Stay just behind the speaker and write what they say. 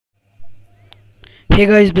Hey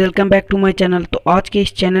guys, welcome back to my channel. तो आज के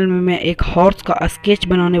इस चैनल में मैं एक हॉर्स का स्केच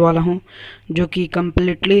बनाने वाला हूं, जो कि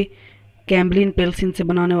कम्प्लीटली कैम्बलिन पेंसिल से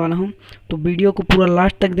बनाने वाला हूं। तो वीडियो को पूरा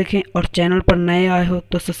लास्ट तक देखें और चैनल पर नए आए हो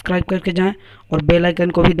तो सब्सक्राइब करके जाएं और बेल आइकन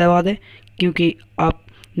को भी दबा दें, क्योंकि आप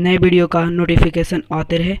नए वीडियो का नोटिफिकेशन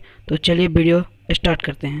आते रहे। तो चलिए वीडियो स्टार्ट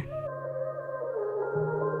करते हैं।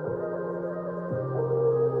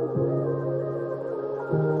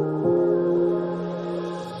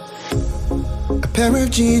 A pair of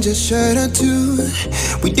jeans, a shirt or two.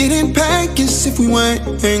 We didn't pack as if we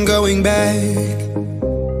weren't going back.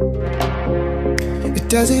 It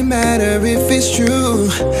doesn't matter if it's true.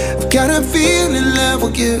 I've got a feeling love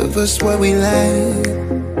will give us what we like.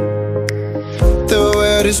 The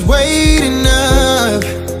world is waiting up.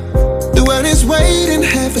 The world is waiting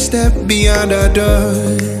half a step beyond our door.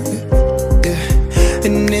 Yeah.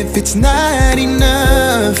 And if it's not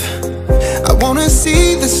enough, I wanna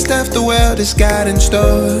see the stuff the world has got in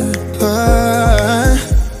store.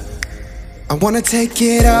 I wanna take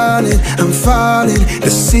it all in, I'm falling.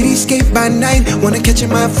 The cityscape by night, wanna catch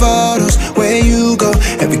in my photos. Where you go,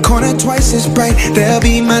 every corner twice as bright. They'll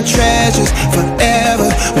be my treasures forever.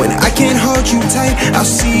 When I can't hold you tight,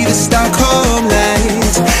 I'll see the Stockholm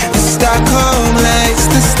lights. The Stockholm lights,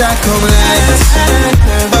 the Stockholm lights.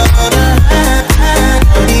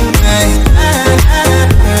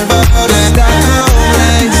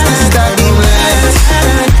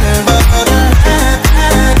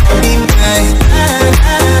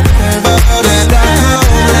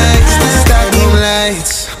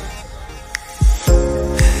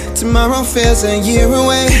 Tomorrow feels a year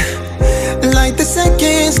away, like the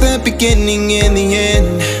seconds, the beginning and the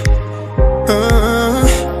end.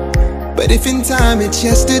 But if in time it's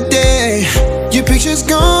yesterday, your picture's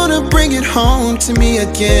gonna bring it home to me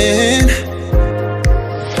again.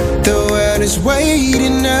 The world is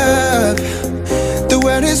waiting up. The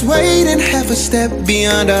world is waiting half a step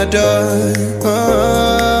beyond our door.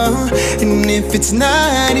 And if it's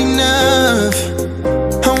not enough,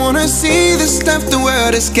 I wanna see the stuff the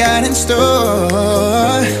world has got in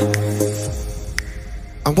store.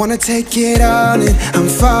 I wanna take it all in, I'm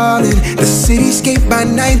falling. The cityscape by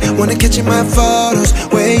night, wanna catch in my photos.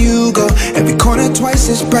 Where you go, every corner twice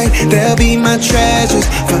as bright. They'll be my treasures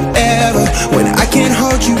forever. When I can't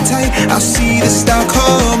hold you tight, I'll see the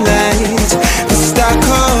Stockholm lights. The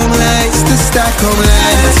Stockholm lights, the Stockholm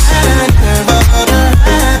lights.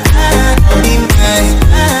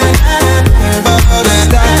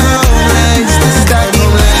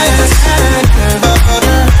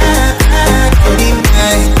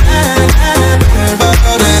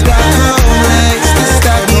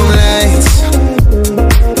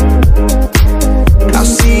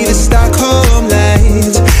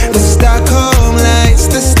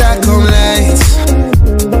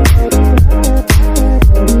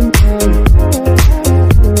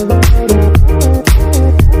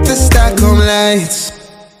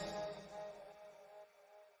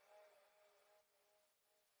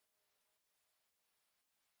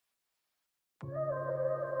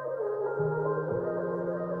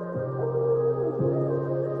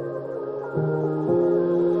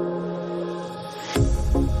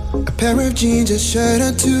 A pair of jeans, a shirt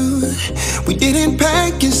or two. We didn't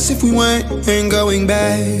pack as if we weren't going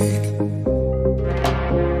back.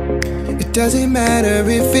 It doesn't matter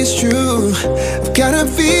if it's true. I've got a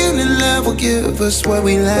feeling love will give us what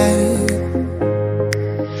we like.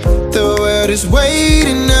 The world is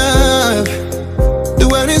waiting up. The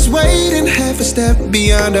world is waiting half a step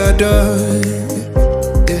beyond our door.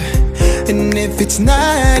 Yeah. And if it's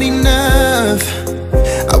not enough,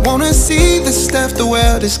 I wanna see the stuff the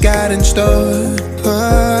world has got in store.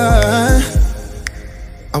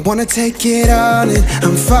 I wanna take it all in,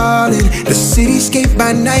 I'm falling. The cityscape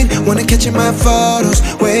by night, wanna catch in my photos.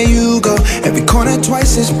 Where you go, every corner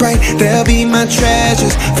twice as bright. They'll be my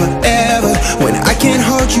treasures forever. When I can't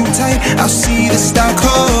hold you tight, I'll see the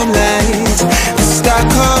Stockholm lights. The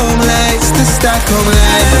Stockholm lights, the Stockholm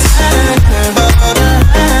lights.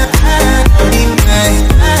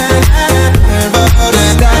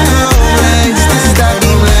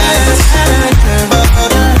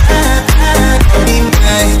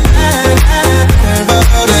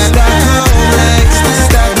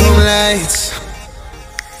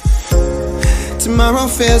 Tomorrow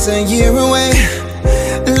feels a year away,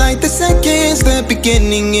 like the seconds, the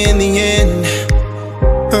beginning and the end.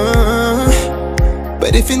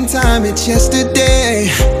 But if in time it's yesterday,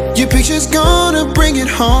 your picture's gonna bring it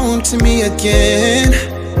home to me again.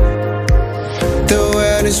 The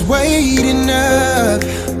world is waiting up.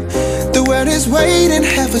 The world is waiting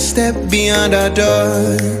half a step beyond our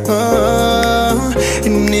door.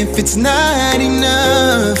 And if it's not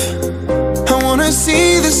enough, I wanna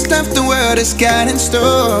see the stuff the world has got in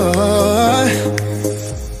store.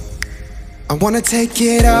 I wanna take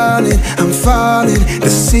it all in, I'm falling.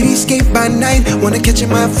 The cityscape by night, wanna catch in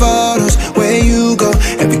my photos. Where you go,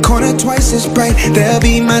 every corner twice as bright. They'll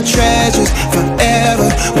be my treasures forever.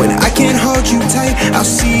 When I can't hold you tight, I'll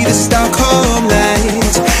see the Stockholm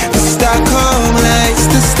lights. The Stockholm lights,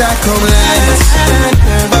 the Stockholm lights.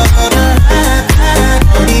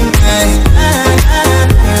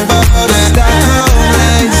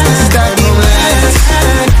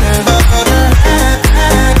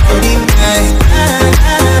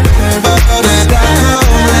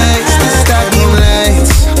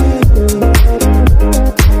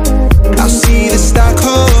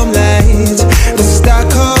 The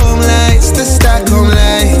Stockholm lights, the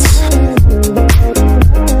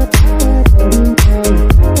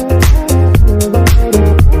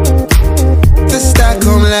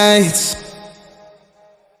Stockholm lights.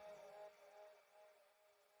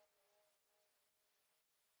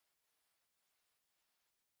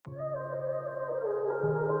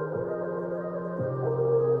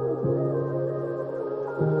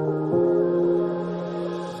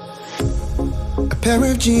 A pair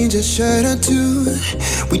of jeans, a shirt or two.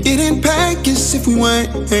 We didn't pack as if we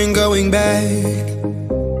weren't going back.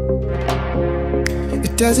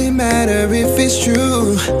 It doesn't matter if it's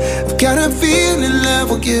true. I've got a feeling love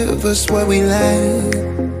will give us what we lack.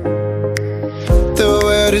 The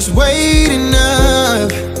world is waiting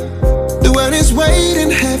up. The world is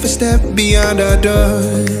waiting half a step beyond our door.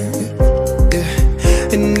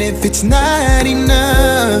 Yeah. And if it's not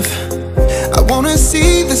enough, I wanna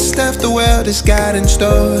see the stuff the world has got in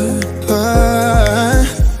store.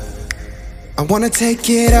 I wanna take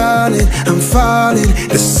it all in, I'm falling.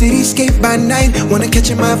 The cityscape by night, wanna catch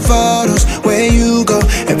in my photos. Where you go,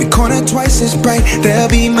 every corner twice as bright. They'll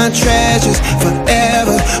be my treasures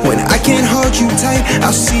forever. When I can't hold you tight,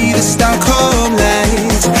 I'll see the Stockholm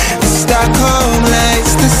lights. The Stockholm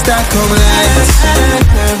lights, the Stockholm lights.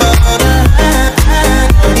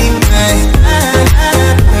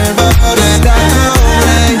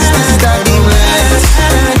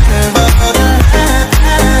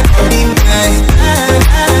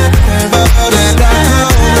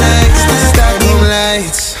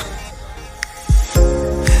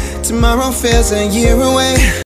 Tomorrow feels a year away.